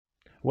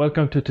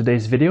Welcome to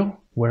today's video,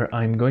 where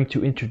I'm going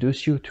to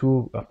introduce you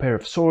to a pair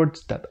of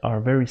swords that are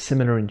very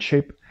similar in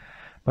shape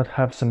but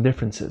have some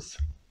differences.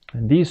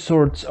 And these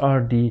swords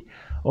are the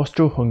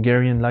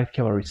Austro-Hungarian light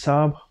cavalry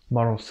sabre,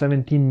 model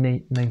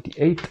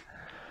 1798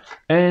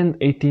 and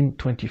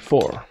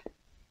 1824.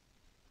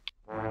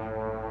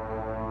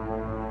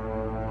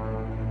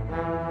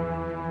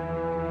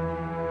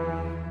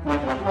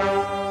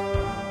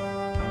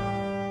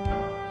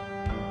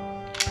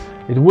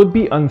 It would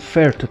be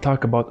unfair to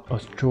talk about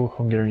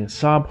Austro-Hungarian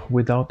sabre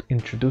without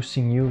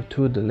introducing you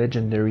to the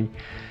legendary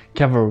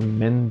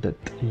cavalrymen that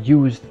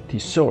used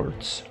these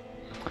swords.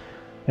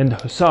 And the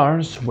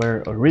hussars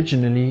were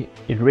originally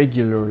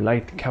irregular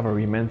light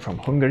cavalrymen from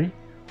Hungary,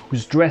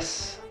 whose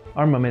dress,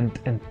 armament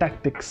and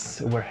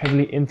tactics were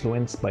heavily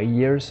influenced by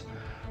years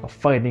of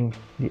fighting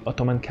the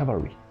Ottoman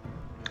cavalry.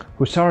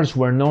 Hussars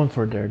were known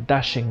for their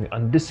dashing,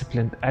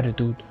 undisciplined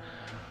attitude,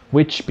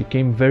 which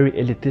became very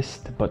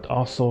elitist but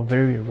also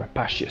very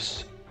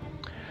rapacious.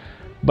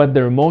 But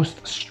their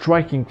most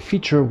striking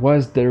feature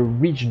was their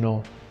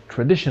regional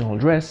traditional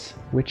dress,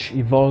 which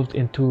evolved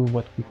into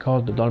what we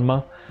call the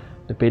dolma,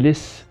 the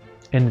pelisse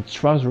and its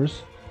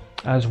trousers,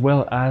 as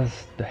well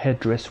as the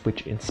headdress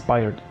which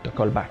inspired the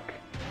kolbak.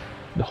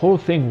 The whole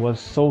thing was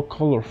so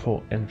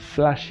colorful and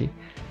flashy,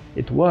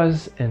 it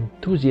was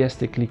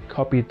enthusiastically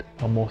copied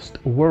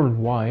almost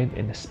worldwide,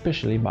 and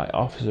especially by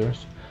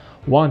officers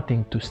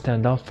wanting to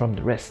stand out from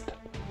the rest.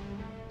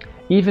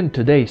 Even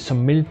today,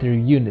 some military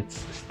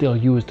units still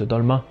use the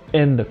dolma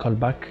and the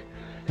kolbak,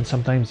 and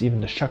sometimes even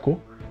the shako,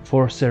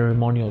 for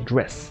ceremonial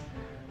dress.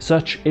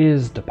 Such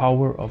is the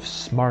power of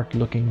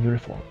smart-looking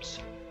uniforms.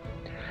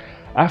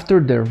 After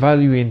their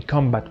value in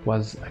combat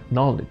was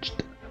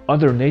acknowledged,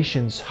 other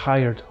nations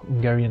hired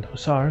Hungarian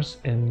hussars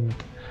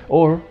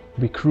or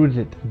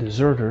recruited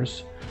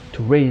deserters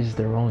to raise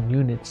their own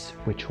units,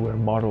 which were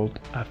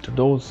modeled after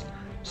those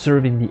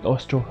serving the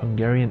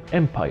Austro-Hungarian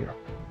Empire.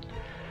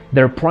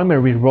 Their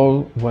primary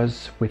role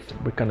was with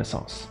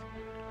reconnaissance,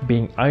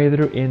 being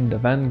either in the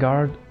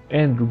vanguard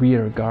and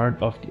rear guard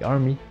of the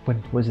army when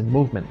it was in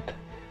movement.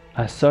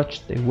 As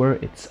such, they were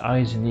its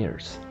eyes and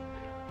ears.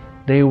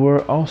 They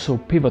were also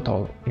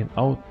pivotal in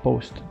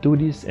outpost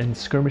duties and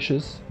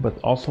skirmishes, but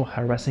also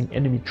harassing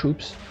enemy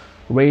troops,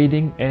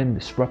 raiding and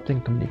disrupting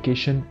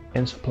communication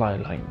and supply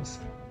lines.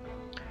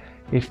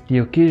 If the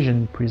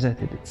occasion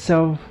presented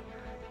itself,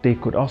 they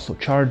could also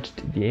charge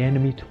the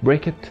enemy to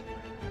break it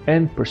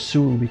and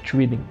pursue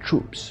retreating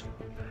troops.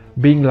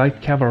 Being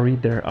light cavalry,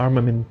 their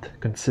armament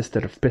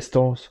consisted of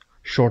pistols,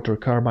 shorter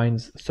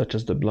carbines such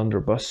as the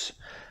blunderbuss,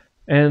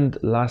 and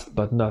last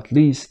but not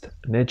least,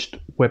 an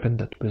edged weapon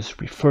that was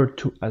referred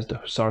to as the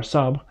hussar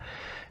sabre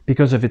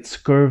because of its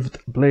curved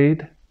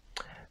blade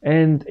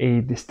and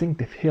a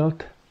distinctive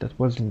hilt that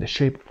was in the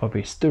shape of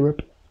a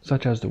stirrup,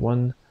 such as the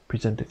one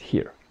presented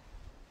here.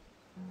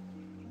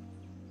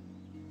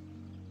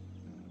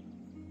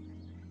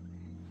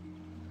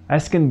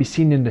 As can be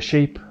seen in the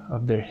shape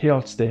of their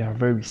hilts, they are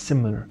very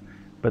similar,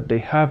 but they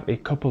have a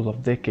couple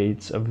of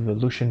decades of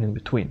evolution in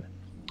between.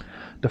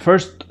 The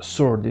first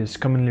sword is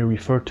commonly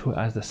referred to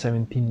as the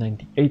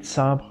 1798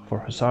 sabre for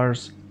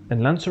hussars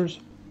and lancers,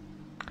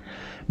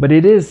 but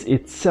it is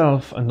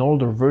itself an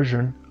older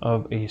version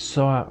of a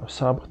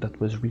sabre that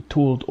was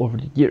retooled over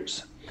the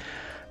years.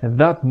 And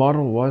that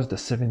model was the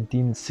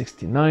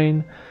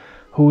 1769,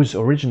 whose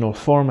original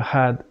form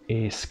had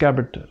a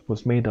scabbard that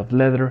was made of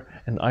leather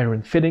and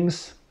iron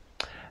fittings,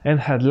 and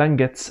had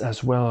langets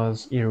as well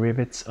as ear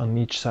rivets on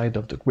each side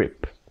of the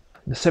grip.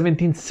 The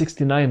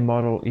 1769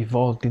 model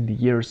evolved in the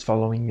years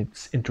following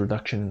its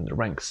introduction in the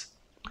ranks.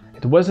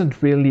 It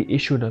wasn't really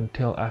issued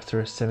until after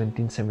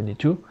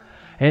 1772,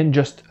 and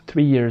just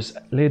 3 years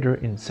later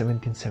in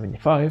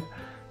 1775,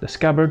 the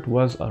scabbard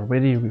was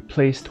already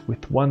replaced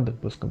with one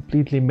that was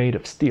completely made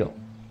of steel.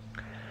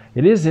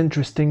 It is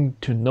interesting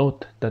to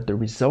note that the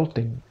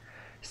resulting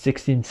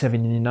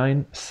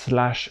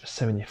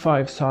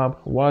 1679/75 sabre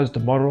was the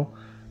model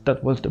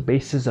that was the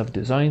basis of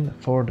design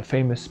for the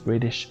famous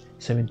British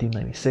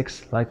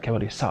 1796 light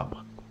cavalry sabre.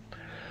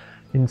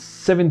 In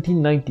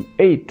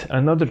 1798,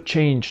 another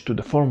change to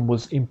the form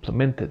was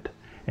implemented,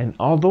 and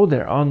although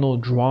there are no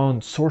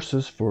drawn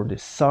sources for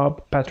this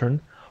sabre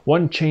pattern,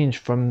 one change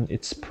from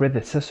its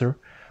predecessor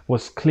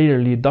was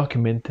clearly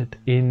documented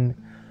in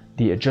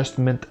the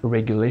Adjustment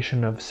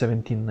Regulation of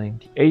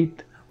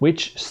 1798,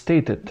 which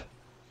stated,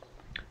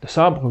 "The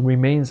sabre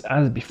remains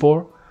as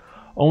before,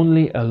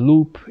 only a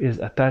loop is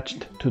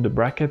attached to the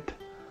bracket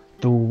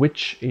through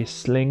which a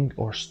sling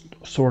or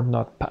sword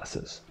knot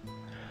passes.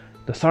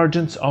 The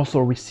sergeants also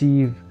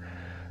receive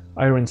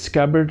iron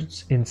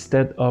scabbards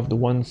instead of the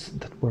ones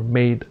that were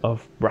made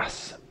of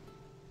brass."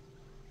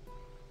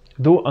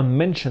 Though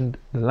unmentioned,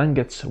 the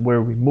langets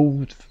were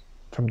removed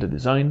from the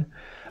design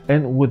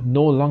and would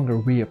no longer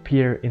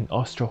reappear in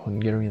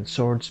Austro-Hungarian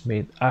swords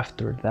made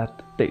after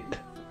that date.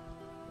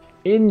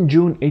 In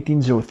June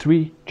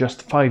 1803,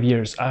 just 5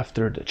 years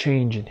after the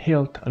change in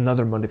hilt,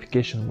 another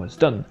modification was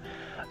done,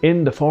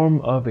 in the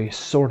form of a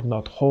sword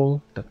knot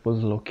hole that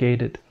was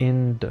located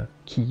in the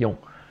quillon.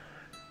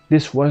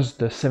 This was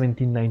the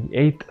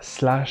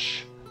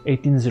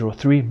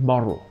 1798/1803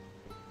 model.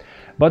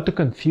 But to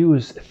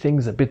confuse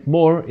things a bit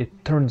more,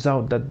 it turns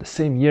out that the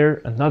same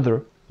year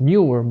another,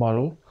 newer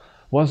model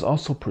was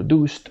also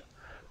produced,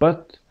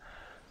 but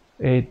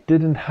it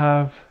didn't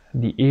have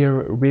the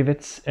ear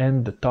rivets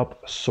and the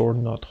top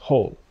sword knot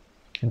hole.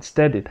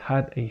 Instead, it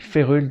had a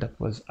ferrule that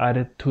was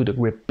added to the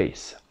grip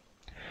base.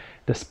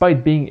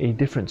 Despite being a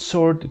different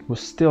sword, it was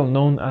still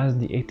known as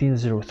the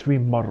 1803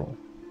 model.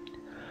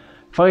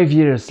 5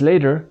 years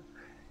later,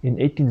 in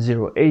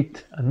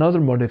 1808, another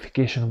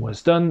modification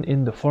was done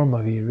in the form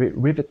of a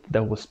rivet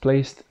that was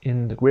placed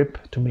in the grip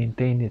to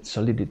maintain its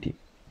solidity.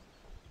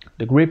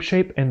 The grip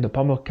shape and the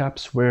pommel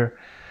caps were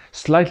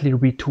slightly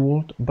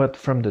retooled, but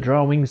from the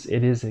drawings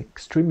it is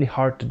extremely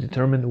hard to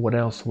determine what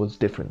else was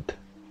different.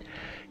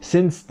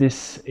 Since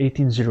this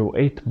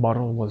 1808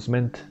 model was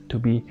meant to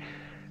be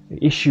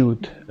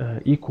issued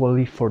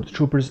equally for the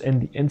troopers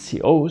and the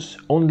NCOs,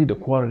 only the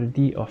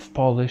quality of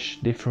polish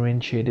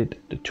differentiated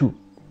the two.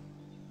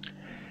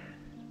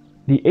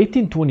 The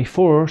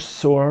 1824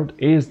 sword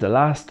is the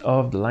last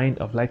of the line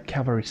of light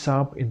cavalry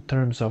sabre in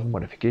terms of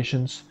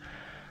modifications,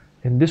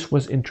 and this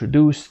was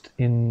introduced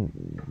in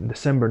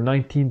December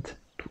 19th,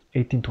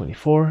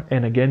 1824,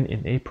 and again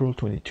in April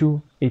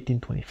 22,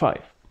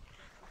 1825.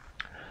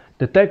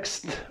 The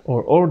text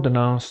or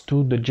ordonnance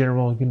to the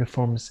General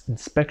Uniforms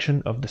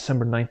Inspection of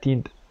December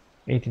 19th,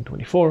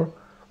 1824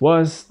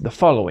 was the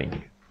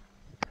following.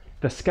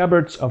 The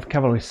scabbards of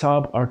cavalry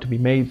sabre are to be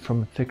made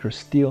from thicker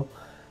steel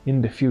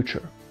in the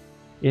future.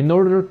 In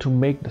order to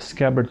make the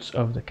scabbards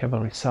of the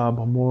cavalry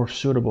sabre more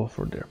suitable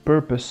for their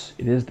purpose,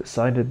 it is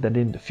decided that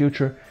in the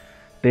future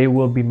they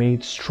will be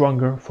made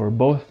stronger for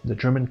both the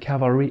German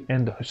cavalry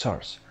and the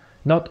hussars,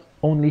 not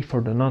only for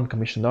the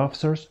non-commissioned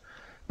officers,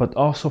 but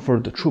also for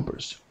the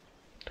troopers.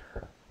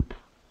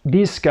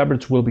 These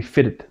scabbards will be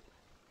fitted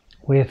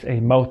with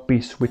a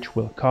mouthpiece which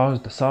will cause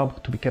the sabre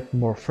to be kept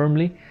more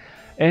firmly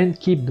and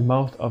keep the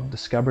mouth of the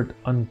scabbard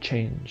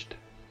unchanged.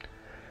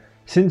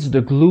 Since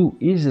the glue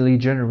easily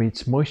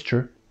generates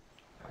moisture,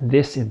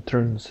 this in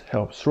turn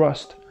helps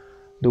rust,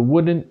 the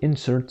wooden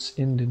inserts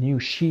in the new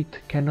sheath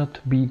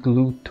cannot be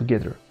glued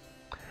together.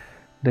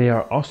 They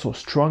are also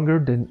stronger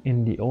than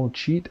in the old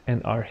sheath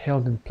and are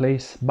held in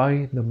place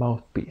by the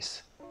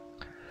mouthpiece.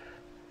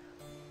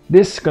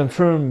 This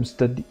confirms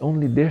that the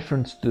only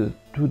difference to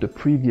the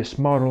previous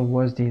model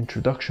was the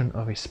introduction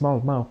of a small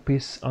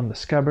mouthpiece on the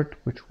scabbard,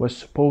 which was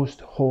supposed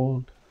to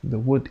hold the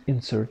wood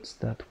inserts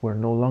that were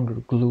no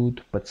longer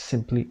glued but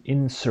simply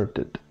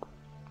inserted.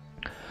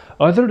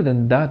 Other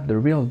than that, the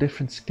real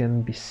difference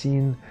can be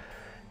seen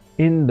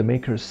in the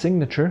maker's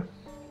signature.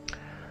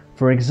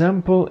 For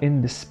example,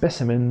 in this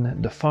specimen,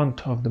 the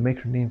font of the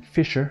maker named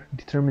Fischer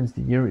determines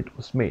the year it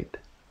was made,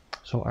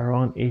 so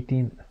around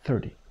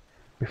 1830.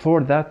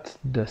 Before that,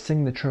 the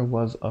signature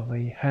was of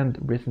a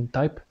handwritten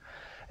type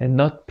and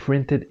not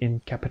printed in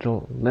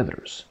capital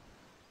letters.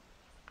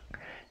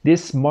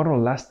 This model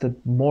lasted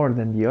more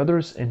than the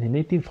others, and in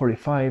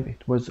 1845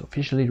 it was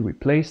officially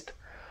replaced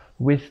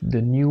with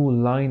the new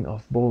line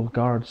of bold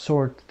guard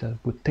swords that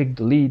would take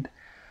the lead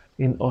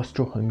in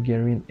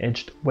Austro-Hungarian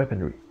edged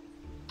weaponry.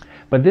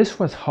 But this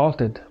was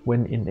halted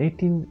when in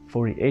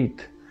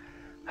 1848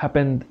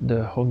 happened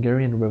the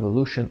Hungarian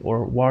Revolution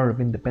or War of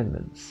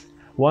Independence,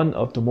 one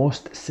of the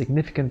most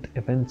significant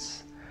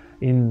events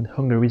in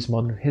Hungary's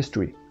modern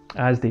history,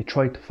 as they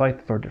tried to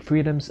fight for their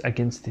freedoms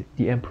against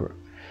the emperor.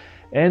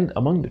 And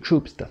among the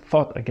troops that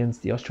fought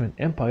against the Austrian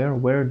Empire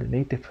were the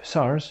native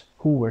hussars,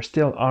 who were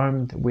still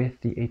armed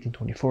with the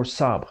 1824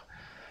 sabre,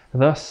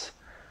 thus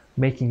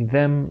making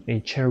them a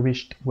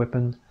cherished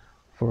weapon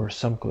for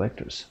some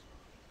collectors.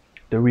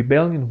 The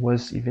rebellion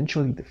was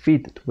eventually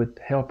defeated with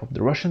the help of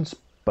the Russians,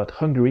 but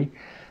Hungary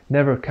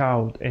never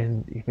cowed,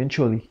 and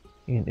eventually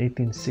in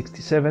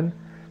 1867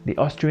 the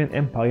Austrian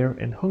Empire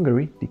and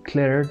Hungary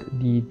declared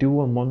the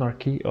dual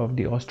monarchy of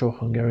the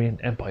Austro-Hungarian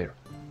Empire,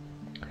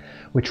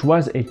 which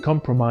was a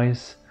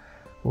compromise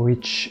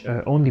which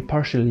only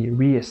partially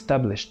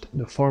re-established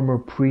the former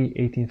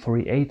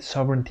pre-1848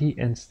 sovereignty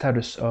and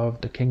status of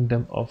the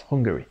Kingdom of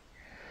Hungary,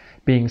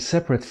 being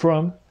separate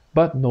from,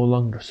 but no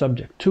longer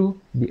subject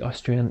to, the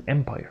Austrian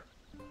Empire.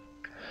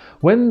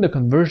 When the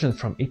conversion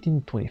from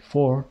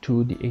 1824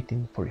 to the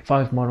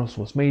 1845 models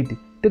was made, it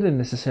didn't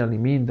necessarily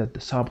mean that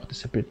the sabre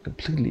disappeared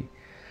completely,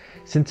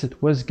 since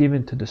it was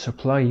given to the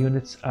supply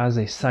units as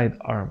a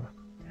sidearm.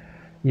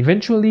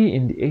 Eventually,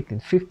 in the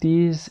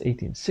 1850s,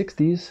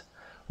 1860s,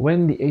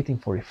 when the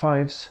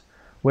 1845s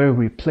were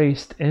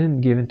replaced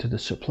and given to the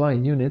supply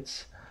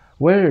units,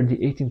 were the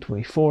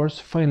 1824s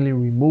finally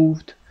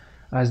removed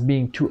as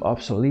being too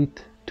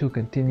obsolete to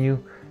continue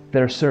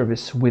their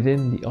service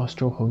within the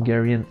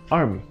Austro-Hungarian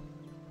army.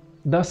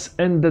 Thus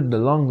ended the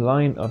long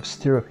line of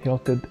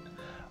stirrup-hilted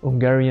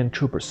Hungarian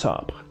trooper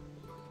sabre.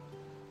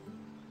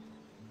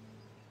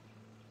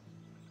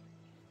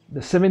 The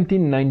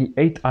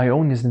 1798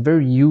 Ion is in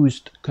very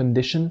used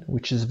condition,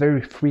 which is very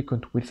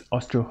frequent with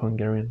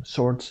Austro-Hungarian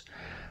swords,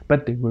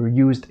 but they were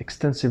used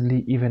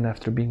extensively even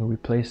after being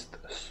replaced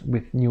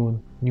with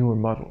newer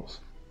models.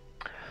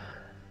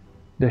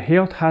 The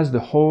hilt has the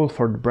hole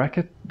for the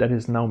bracket that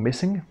is now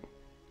missing.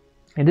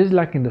 It is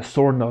like in the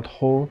sword knot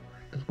hole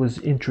that was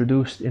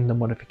introduced in the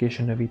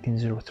modification of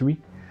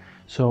 1803.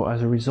 So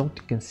as a result,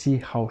 you can see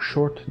how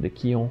short the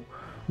quillon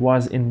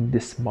was in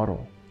this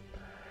model.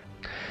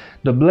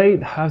 The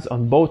blade has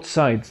on both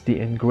sides the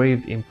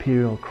engraved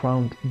imperial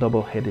crowned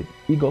double-headed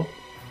eagle,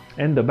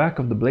 and the back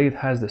of the blade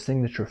has the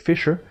signature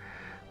Fischer,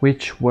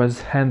 which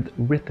was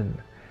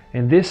handwritten,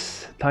 and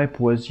this type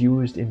was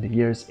used in the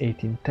years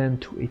 1810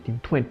 to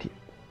 1820.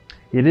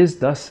 It is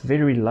thus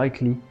very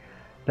likely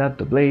that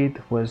the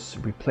blade was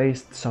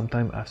replaced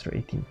sometime after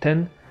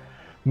 1810,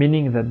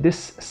 meaning that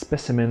this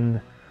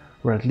specimen,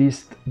 or at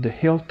least the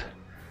hilt,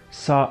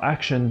 saw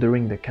action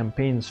during the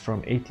campaigns from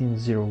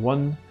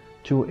 1801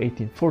 to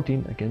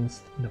 1814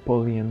 against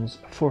Napoleon's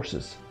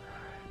forces,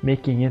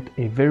 making it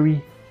a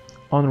very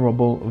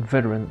honorable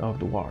veteran of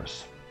the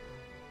wars.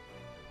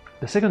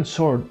 The second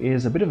sword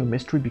is a bit of a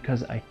mystery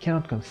because I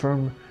cannot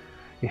confirm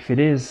if it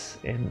is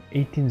an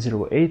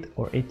 1808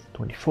 or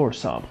 1824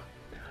 sabre.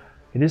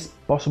 It is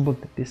possible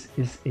that this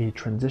is a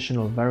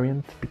transitional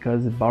variant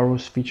because it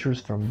borrows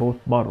features from both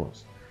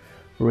models.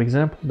 For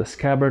example, the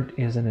scabbard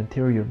is an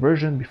anterior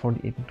version before the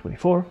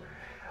 1824,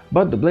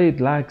 but the blade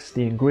lacks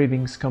the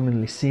engravings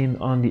commonly seen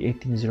on the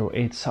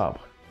 1808 sabre.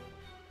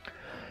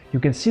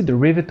 You can see the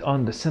rivet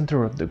on the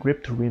center of the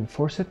grip to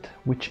reinforce it,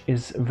 which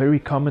is very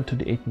common to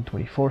the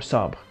 1824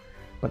 sabre,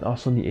 but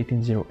also the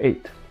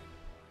 1808.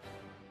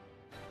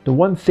 The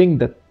one thing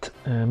that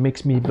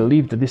makes me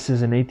believe that this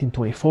is an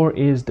 1824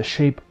 is the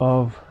shape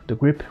of the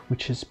grip,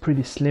 which is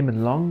pretty slim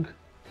and long,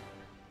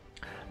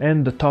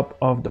 and the top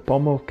of the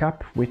pommel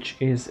cap, which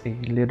is a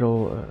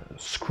little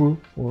screw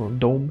or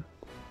dome.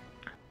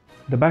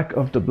 The back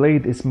of the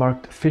blade is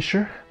marked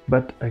Fischer,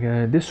 but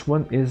this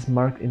one is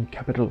marked in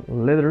capital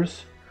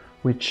letters,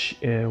 which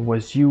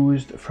was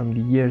used from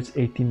the years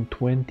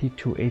 1820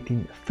 to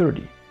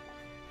 1830.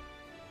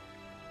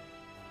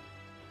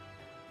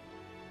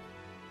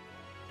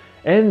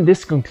 And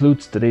this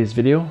concludes today's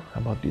video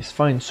about these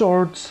fine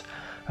swords.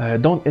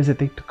 Don't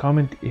hesitate to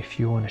comment if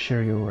you want to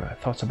share your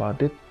thoughts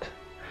about it.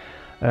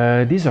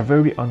 These are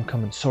very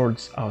uncommon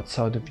swords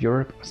outside of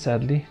Europe,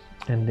 sadly,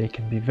 and they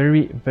can be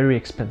very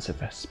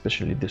expensive,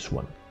 especially this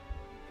one.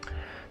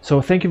 So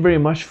thank you very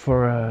much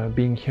for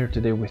being here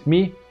today with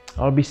me.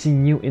 I'll be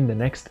seeing you in the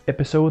next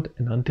episode,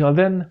 and until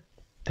then,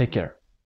 take care.